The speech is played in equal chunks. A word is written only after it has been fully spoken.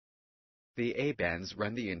The A bands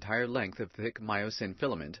run the entire length of thick myosin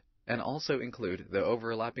filament and also include the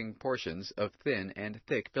overlapping portions of thin and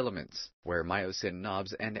thick filaments, where myosin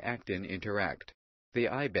knobs and actin interact. The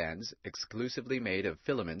I bands, exclusively made of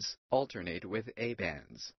filaments, alternate with A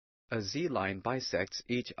bands. A Z line bisects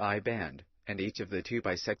each I band, and each of the two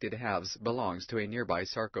bisected halves belongs to a nearby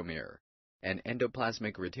sarcomere. An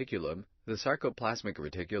endoplasmic reticulum, the sarcoplasmic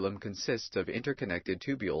reticulum consists of interconnected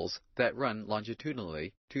tubules that run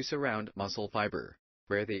longitudinally to surround muscle fiber.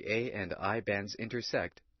 Where the A and I bands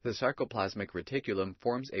intersect, the sarcoplasmic reticulum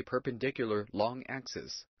forms a perpendicular long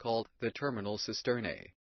axis called the terminal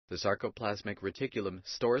cisternae. The sarcoplasmic reticulum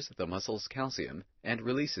stores the muscle's calcium and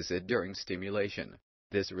releases it during stimulation.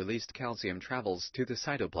 This released calcium travels to the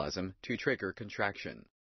cytoplasm to trigger contraction.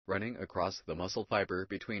 Running across the muscle fiber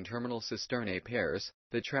between terminal cisternae pairs,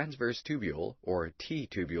 the transverse tubule, or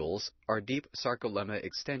T-tubules, are deep sarcolemma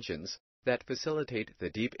extensions that facilitate the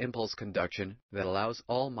deep impulse conduction that allows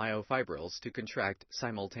all myofibrils to contract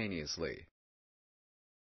simultaneously.